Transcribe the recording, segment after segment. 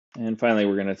And finally,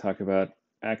 we're going to talk about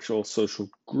actual social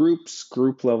groups,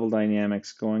 group level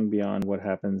dynamics, going beyond what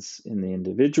happens in the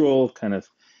individual, kind of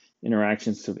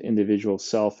interactions of individual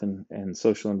self and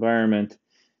social environment,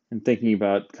 and thinking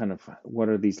about kind of what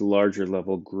are these larger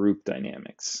level group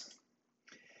dynamics.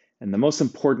 And the most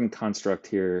important construct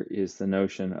here is the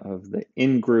notion of the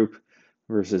in-group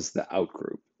versus the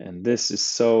out-group. And this is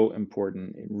so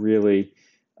important. It really,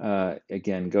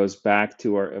 again, goes back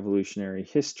to our evolutionary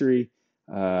history.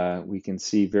 We can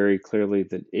see very clearly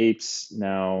that apes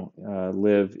now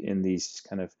live in these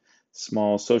kind of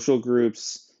small social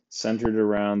groups centered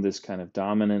around this kind of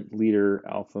dominant leader,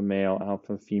 alpha male,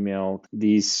 alpha female.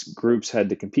 These groups had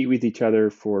to compete with each other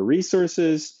for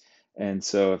resources. And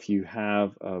so if you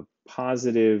have a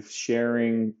positive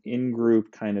sharing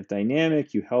in-group kind of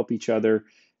dynamic, you help each other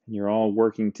and you're all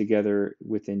working together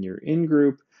within your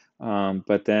in-group.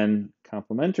 But then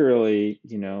complementarily,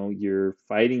 you're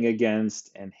fighting against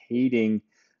and hating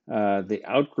the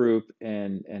outgroup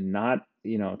and not,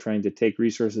 trying to take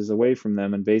resources away from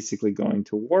them and basically going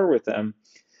to war with them.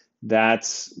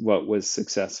 That's what was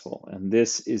successful. And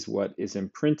this is what is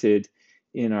imprinted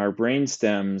in our brain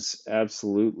stems.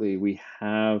 Absolutely. We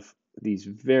have these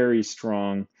very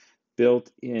strong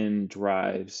built-in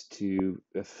drives to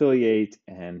affiliate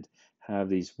and have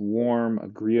these warm,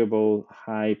 agreeable,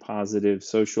 high positive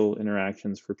social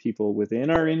interactions for people within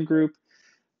our in-group,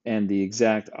 and the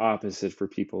exact opposite for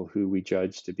people who we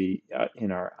judge to be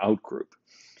in our out-group.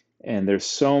 And there's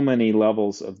so many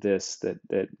levels of this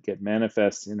that get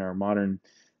manifest in our modern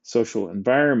social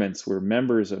environments. We're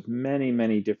members of many,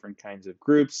 many different kinds of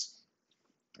groups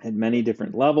at many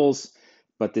different levels,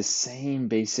 but the same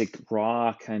basic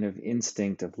raw kind of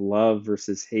instinct of love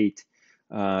versus hate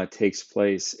takes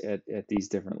place at these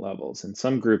different levels. And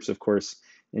some groups, of course,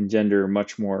 engender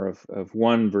much more of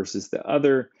one versus the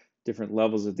other. Different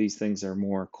levels of these things are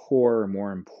more core,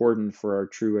 more important for our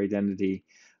true identity.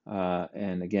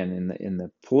 And again, in the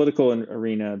political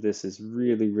arena, this is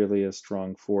really, really a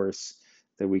strong force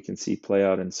that we can see play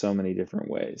out in so many different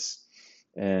ways.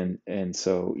 And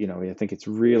so, I think it's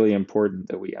really important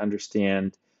that we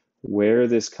understand where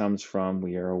this comes from.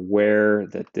 We are aware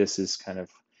that this is kind of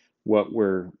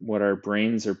what our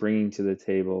brains are bringing to the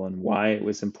table and why it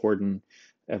was important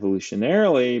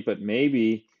evolutionarily, but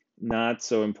maybe not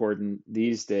so important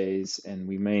these days. And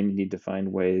we may need to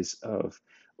find ways of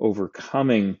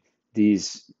overcoming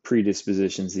these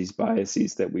predispositions, these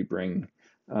biases that we bring,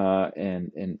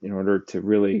 and in order to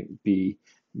really be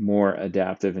more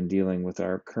adaptive in dealing with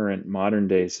our current modern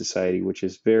day society, which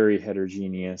is very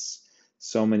heterogeneous,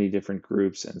 so many different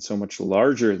groups, and so much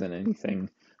larger than anything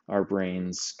our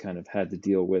brains kind of had to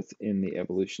deal with in the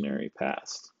evolutionary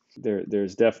past.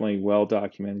 There's definitely well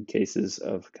documented cases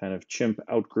of kind of chimp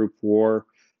outgroup war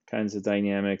kinds of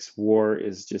dynamics. War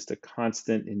is just a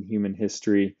constant in human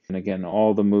history. And again,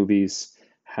 all the movies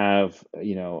have,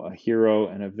 a hero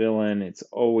and a villain. It's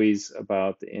always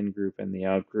about the in group and the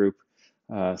out group.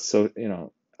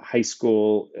 High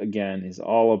school, again, is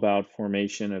all about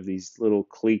formation of these little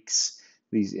cliques,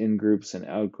 these in groups and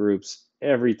out groups.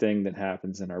 Everything that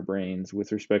happens in our brains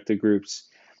with respect to groups,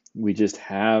 we just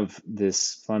have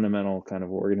this fundamental kind of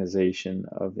organization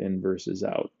of in versus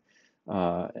out.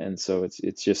 And so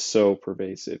it's just so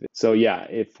pervasive. So yeah,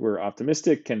 if we're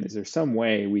optimistic, is there some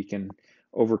way we can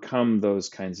overcome those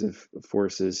kinds of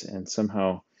forces and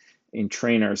somehow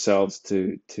entrain ourselves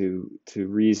to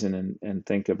reason and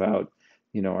think about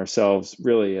ourselves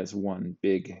really as one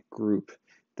big group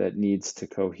that needs to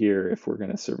cohere if we're going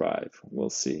to survive?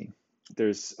 We'll see.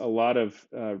 There's a lot of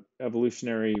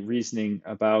evolutionary reasoning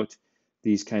about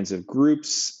these kinds of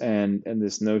groups and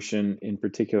this notion in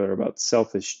particular about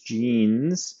selfish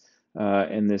genes,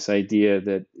 and this idea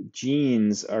that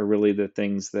genes are really the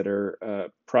things that are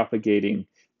propagating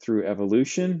through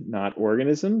evolution, not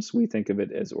organisms. We think of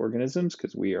it as organisms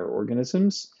because we are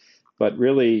organisms. But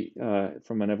really,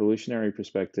 from an evolutionary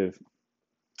perspective,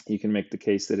 you can make the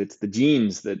case that it's the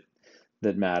genes that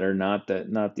matter, not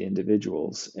the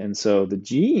individuals. And so the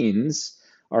genes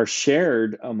are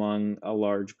shared among a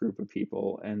large group of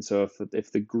people. And so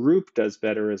if the group does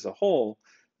better as a whole,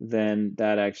 then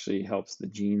that actually helps the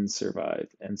genes survive.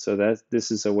 And so this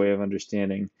is a way of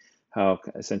understanding how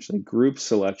essentially group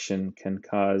selection can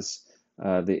cause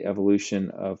the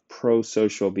evolution of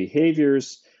pro-social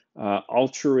behaviors,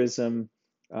 altruism,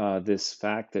 this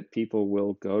fact that people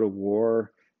will go to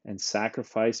war and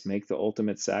sacrifice, make the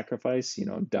ultimate sacrifice,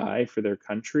 die for their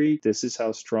country. This is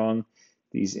how strong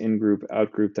these in-group,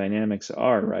 out-group dynamics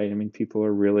are, right? I mean, people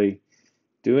are really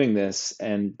doing this,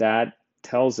 and that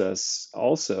tells us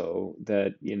also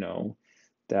that,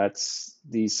 That's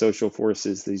these social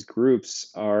forces, these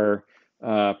groups are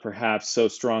perhaps so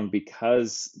strong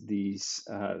because the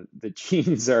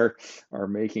genes are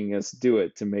making us do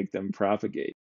it to make them propagate.